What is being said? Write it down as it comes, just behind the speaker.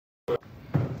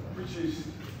which is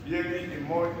nearly a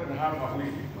month and a half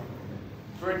away,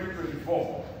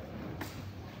 2024.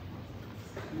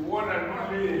 The one and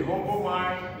only humble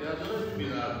man. They have already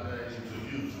been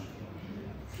introduced.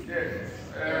 Yes.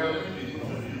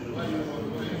 Why you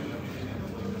want to introduce?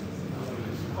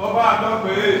 Ọba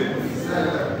àtọ́pẹ́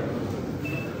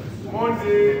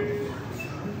Monday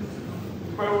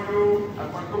Pẹ̀lú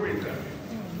Àpapọ̀mìtà.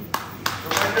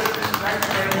 Thank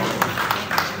you very much.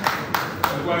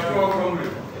 Ẹgbà tí wọ́n kọ́ mi.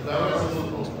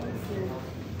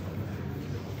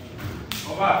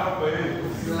 Ọba àtọ́pẹ́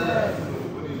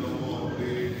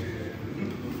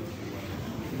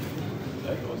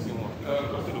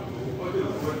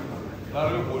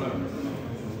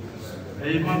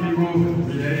ẹ̀yin máa mi wo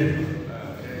ìyẹ́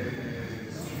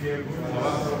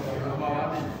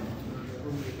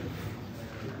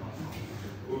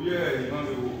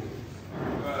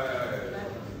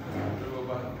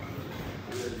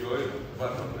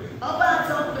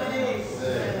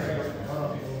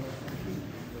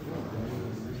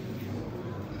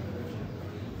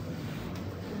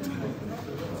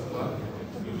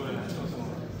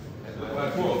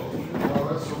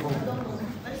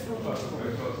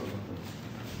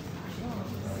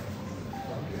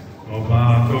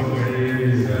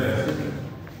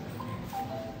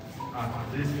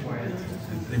At this point,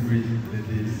 distinguished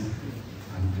ladies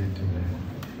and gentlemen,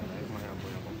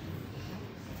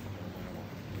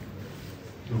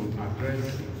 to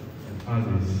address the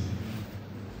palace,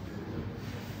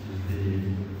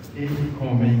 the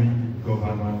incoming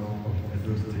governor of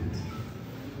Edo State,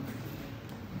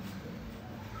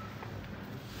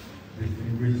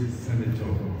 distinguished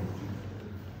Senator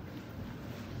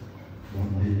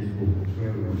Monday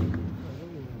Okwero,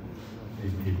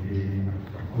 aka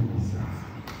Akobisa.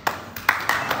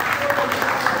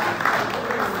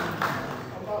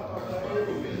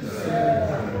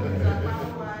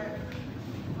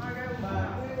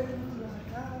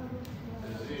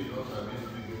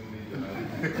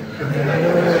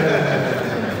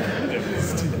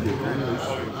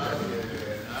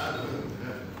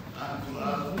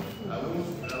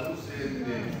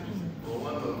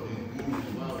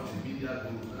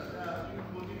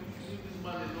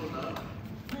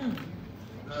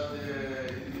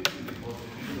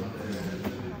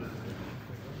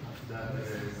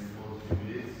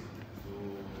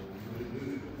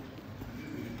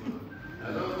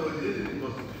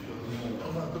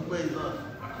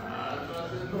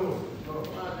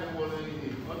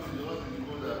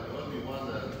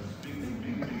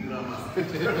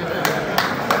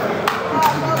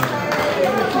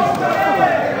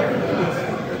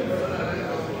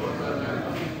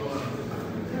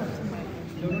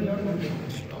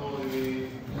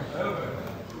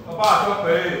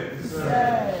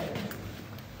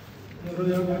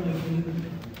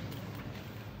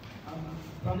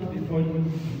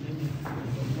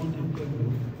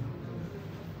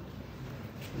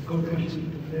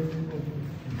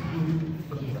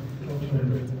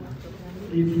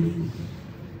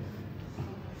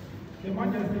 Your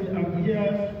Majesty, I'm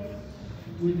here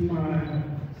with my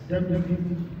deputy,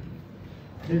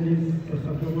 Dennis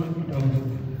Tosatoma.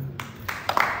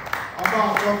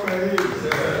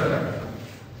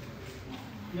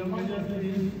 Your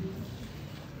Majesty,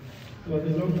 for the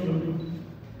long term,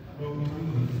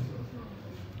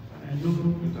 I know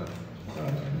that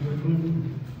you're going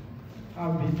to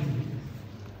have victory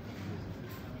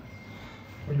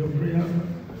for your prayers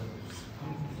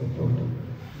and support.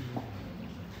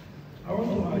 I want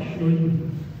to assure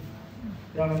you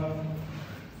that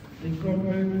the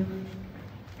government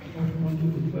of Monday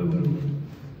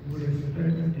will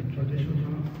respect the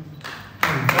traditional.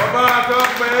 And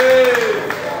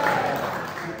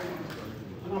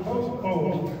above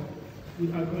all, we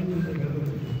are going to develop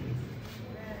it.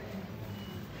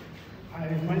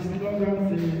 My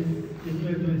slogan says, the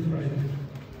weather is right.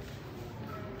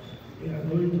 We are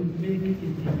going to make it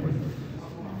different.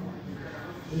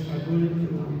 We are going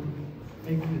to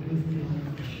make the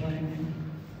state shining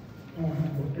on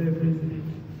for everything,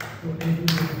 for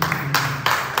everything.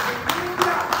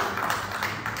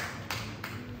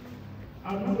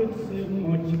 I'm not going to say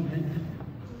much tonight,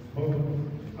 but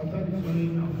after this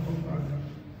morning, I'll come back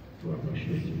to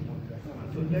appreciate you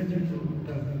and to let you know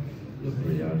that the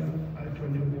prayers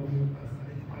actually work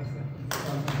as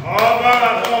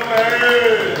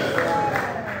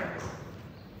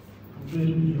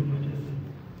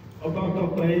Ọba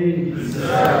àtọ́pẹ́ yìí.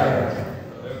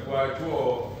 Ẹ̀kọ́ àjọ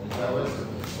ọba àtọ́pẹ́.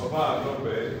 Ọba àtẹ́.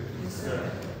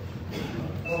 Ẹ̀kọ́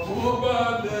àwẹ́sí. Ọba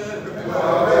àtẹ́. Ẹ̀kọ́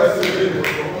àwẹ́sí.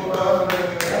 Ọba àtẹ́.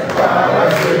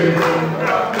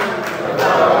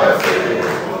 Ẹ̀kọ́ àwẹ́sí.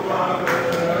 Ọba àtẹ́.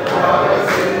 Ẹ̀kọ́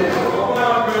àwẹ́sí. Ọba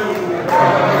àtẹ́.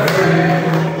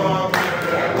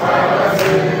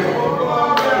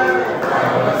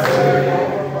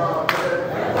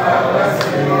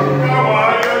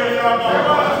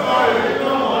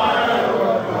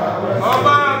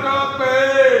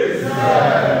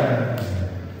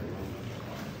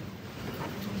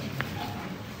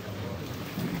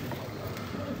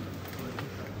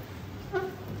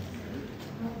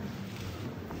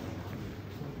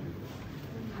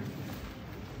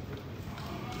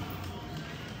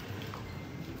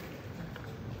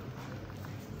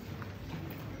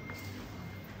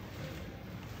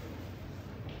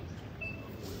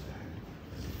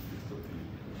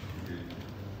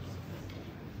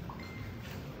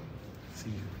 see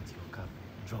you with your cup.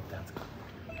 Drop that cup.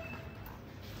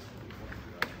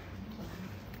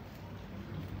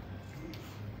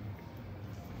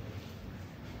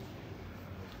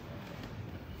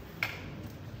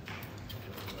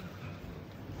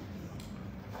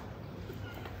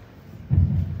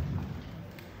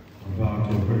 About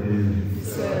to pray.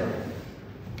 Sir.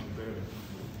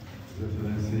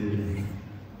 Excellency,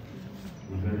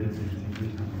 the very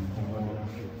distinguished and honored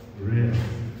rare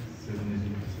Senate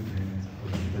President of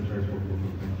the Federal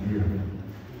Republic of Nigeria,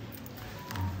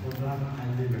 and other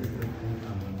highly respected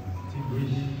and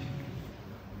distinguished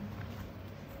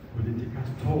political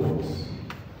stalwarts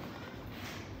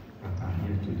that are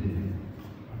here today,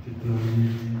 particularly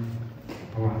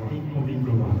our incoming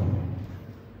governor,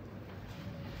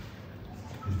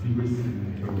 distinguished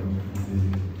senator of the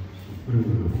Supreme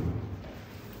Court,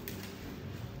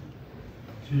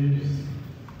 chiefs,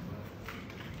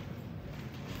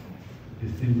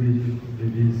 distinguished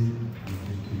ladies and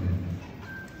gentlemen.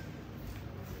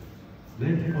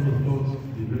 Let all of us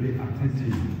be very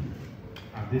attentive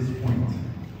at this point,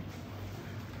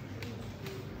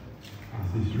 as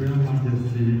His Royal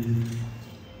Majesty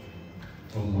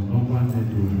of Monova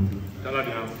Nedo,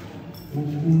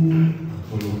 Uku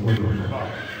Apollo,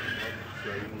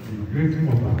 the great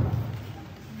Oba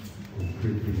of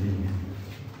Great Benin,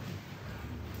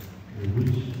 I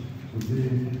wish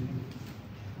today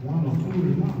one or two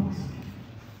remarks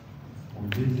on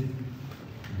this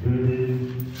very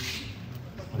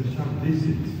special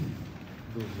visit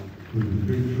to the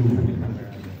great throne of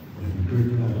the great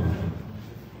Oba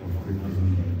of Great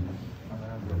Benin,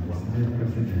 the Senate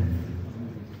President,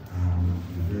 and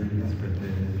the very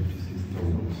respected deputy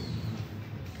stewards.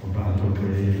 Oba Tope.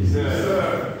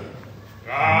 Sir.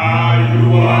 You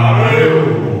are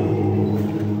able.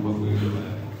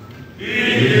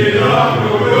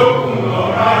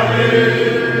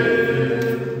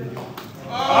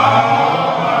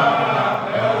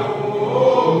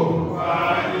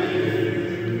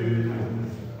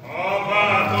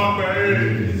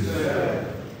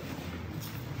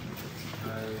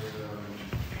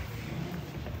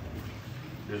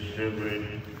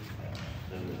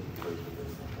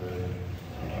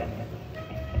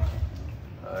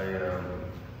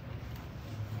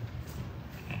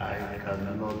 I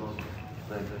cannot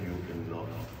thank you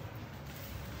enough.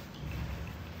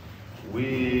 We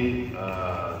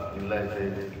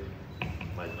elected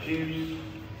my chiefs,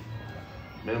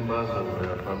 members of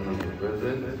their family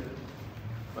present.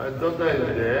 My daughter is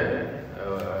there. I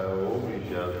hope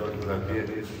she has not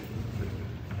disappeared.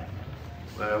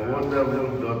 My wonderful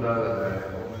daughter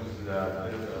that I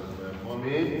always as my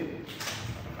mommy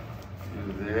is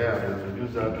there. I will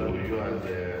introduce her to you and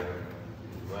the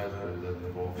Vice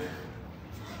President Bob.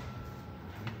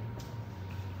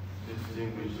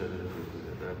 Distinguished Senate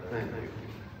President, I thank you.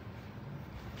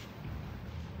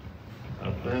 I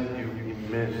thank you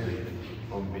immensely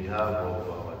on behalf of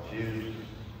our chiefs.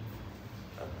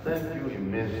 I thank you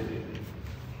immensely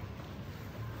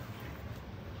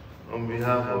on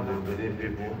behalf of the Benin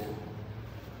people.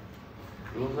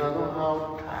 Because I know how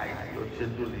tight your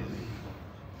schedule is.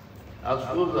 As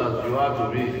close as you are to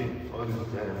me all this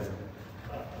time.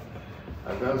 I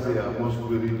can't say I almost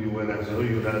queried you when I saw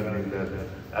you that day that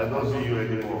I don't see you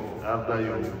anymore after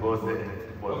you got there.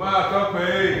 But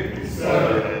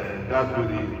that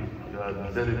really, you are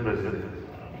the Senate President.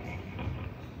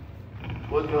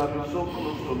 But you have been so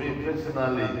close to me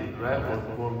personally, right,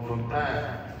 from time,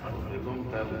 from a long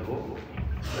time ago.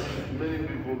 Many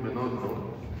people may not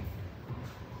know.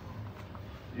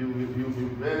 You've been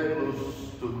very close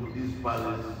to this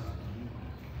palace.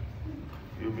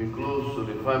 You've been close to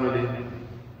the family.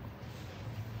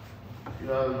 You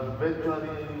are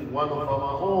virtually one of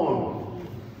our own.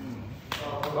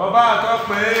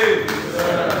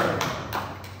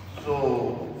 So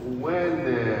when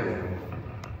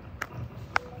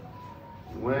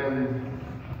we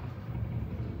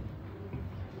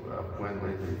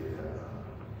appointed,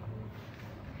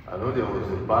 I know there was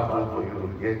a battle for you to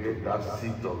get that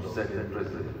seat of Senate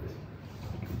President.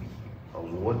 I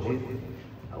was watching,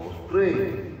 I was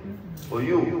praying for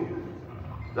you,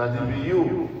 that it be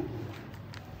you.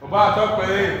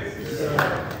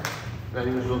 That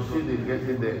you succeed in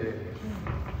getting there.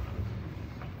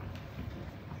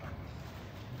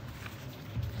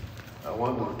 I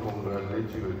want to congratulate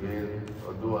you again,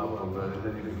 although I've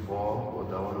congratulated you before, but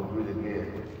I want to do it again.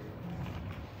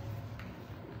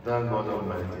 Thank God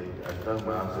Almighty, I thank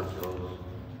my ancestors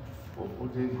for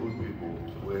putting good people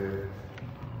where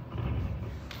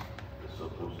they're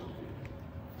supposed to be.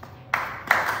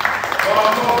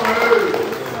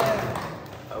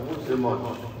 I won't say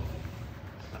much.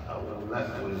 I would like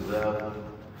to reserve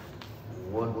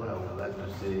what I would like to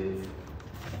say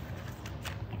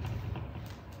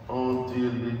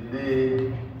until the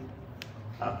day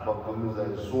Apocalypse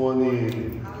is sworn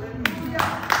in.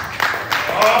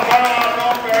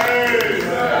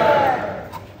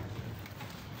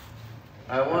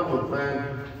 I want to thank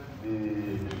the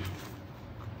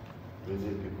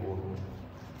Benin people,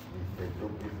 the Edo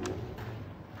people.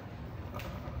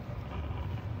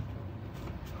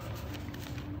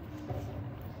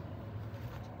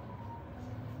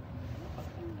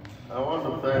 I want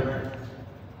to thank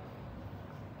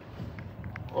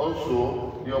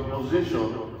also the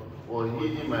opposition for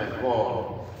heeding my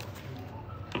call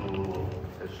to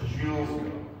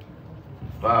eschew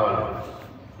violence.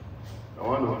 I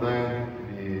want to thank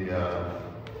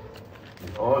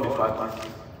all the parties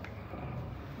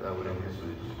that were in this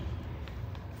race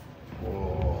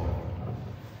for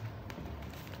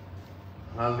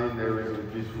handling everything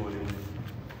peacefully.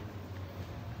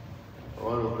 I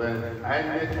want to thank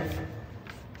INEC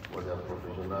for their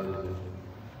professionalism.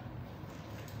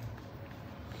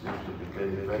 Seems to be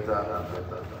getting better and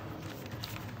better.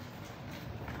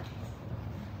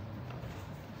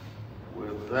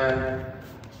 With that,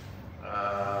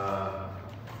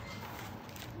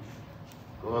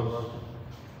 Mr.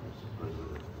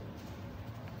 President,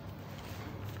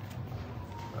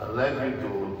 I'd like you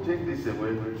to take this away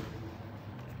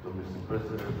to Mr.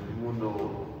 President, even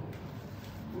though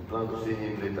we plan to see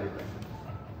him later.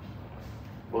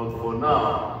 But for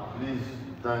now, please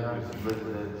thank Mr.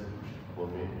 President for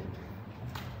me.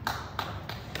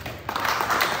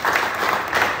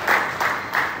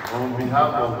 On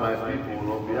behalf of my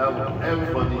people, on behalf of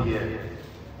everybody here,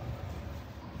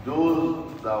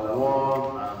 those that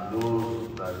won and those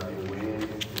that will win, to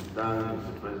thank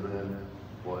Mr. President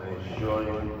for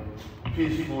ensuring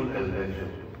peaceful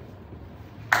elections.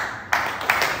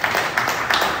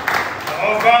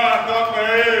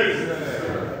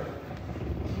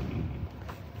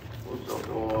 First of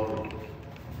all,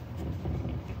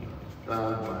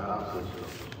 thank my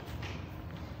ancestors.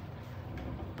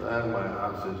 Thank my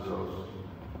ancestors.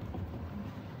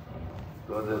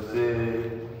 Because they say,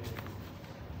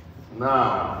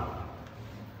 now,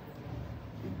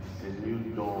 it is a new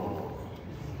dawn.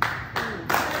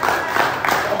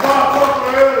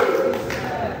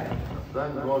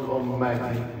 Thank God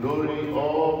Almighty. Glory,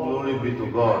 all glory be to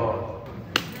God.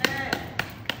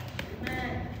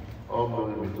 All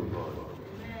glory be to God.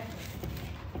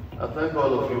 I thank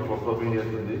all of you for coming here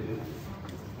today.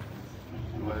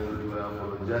 You were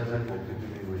apologizing for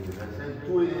keeping me waiting. I said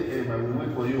 2 a.m. I will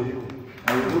wait for you. I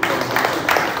will look at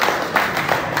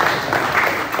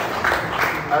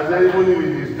I said, even if it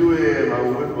is 2 a.m., I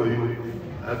will wait for you.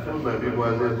 I told my people, I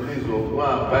said, please go and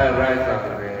buy rice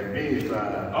and beans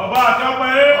and other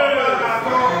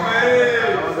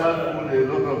food, a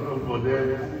lot of food for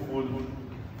them. Food.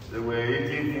 They were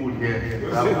eating food here.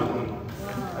 I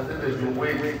said, they should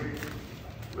wait.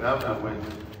 We have to wait.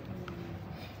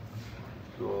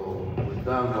 So, we thank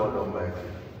God Almighty.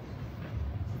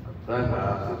 I thank my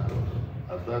ancestors.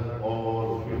 I thank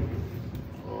all of you.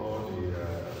 All the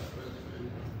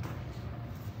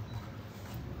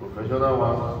professional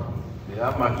ones, the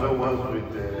amateur ones with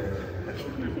the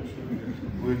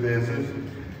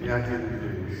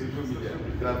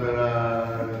camera,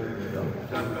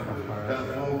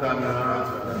 phone cameras,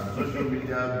 social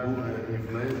media,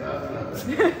 influencers.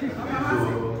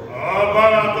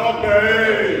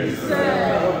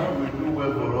 We do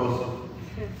well for us.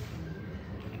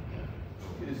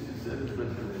 This is the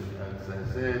president. As I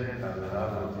said, I will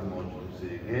have nothing much to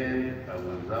say again. I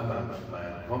will examine my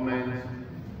comments.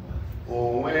 For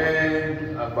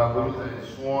when Apocalypse is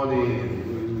sworn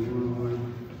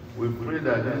in, we pray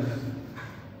that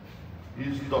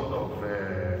this talk of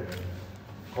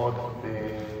court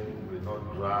thing will not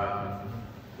drag.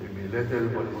 Maybe let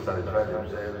everybody satisfy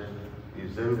themselves.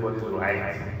 It's everybody's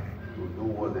right to do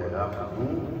what they have to do.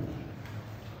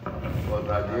 But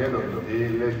at the end of the day,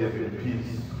 let there be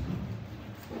peace.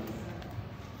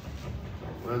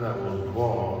 When I was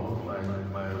born,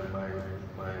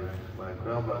 my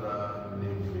grandfather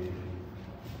named me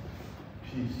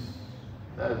Peace.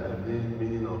 That's the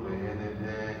meaning of the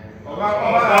NNN.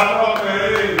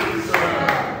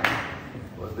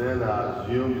 But then I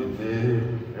assumed the name,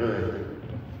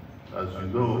 as you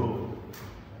know,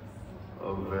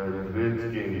 of the great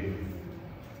king,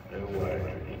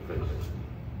 NY.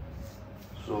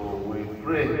 So we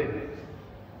pray there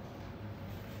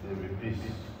be peace.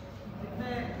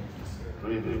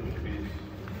 Pray there be peace.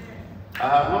 I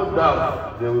have no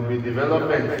doubt there will be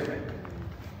development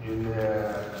in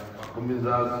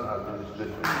Kumiza's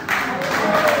administration.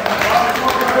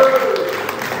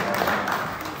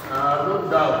 No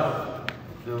doubt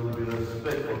there will be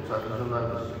respect for traditional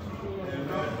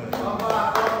institutions.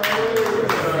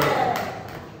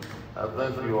 I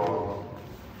thank you all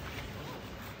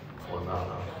for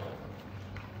now.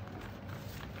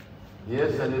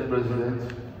 Yes, Senate President.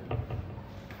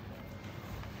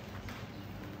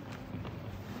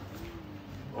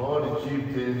 All the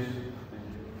chieftains,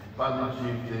 party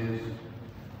chieftains,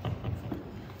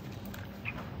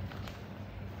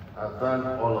 I thank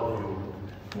all of you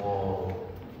for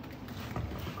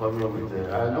coming with them.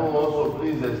 I know also,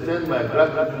 please extend my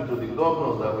gratitude to the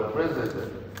governors that were present.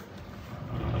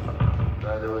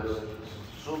 That there were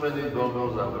so many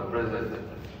governors that were present.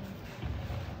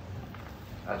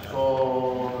 I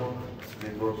saw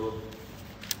Lagos,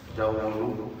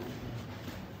 Jawolu.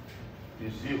 You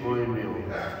see Oshiomhole.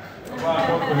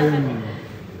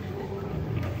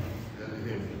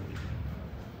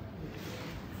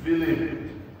 Philip,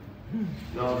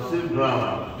 you're on safe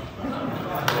ground.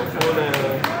 Come forward.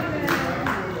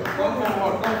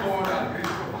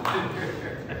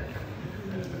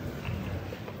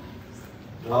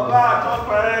 Ọba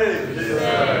àtọ́pẹ́!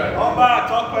 Ọba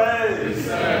àtọ́pẹ́!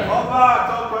 Ọba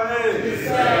àtọ́pẹ́!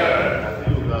 As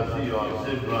you can see, you're on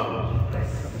safe ground.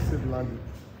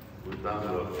 We thank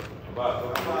God.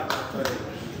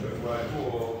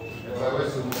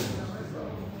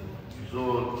 So,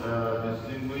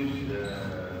 distinguished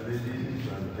ladies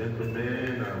and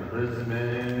gentlemen and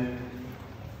president,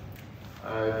 I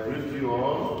greet you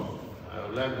all. I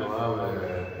would like to have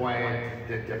a quiet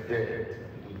tete-a-tete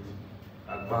with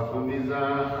Agba Kumiza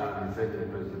and the Senate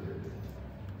President.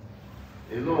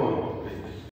 Alone, please.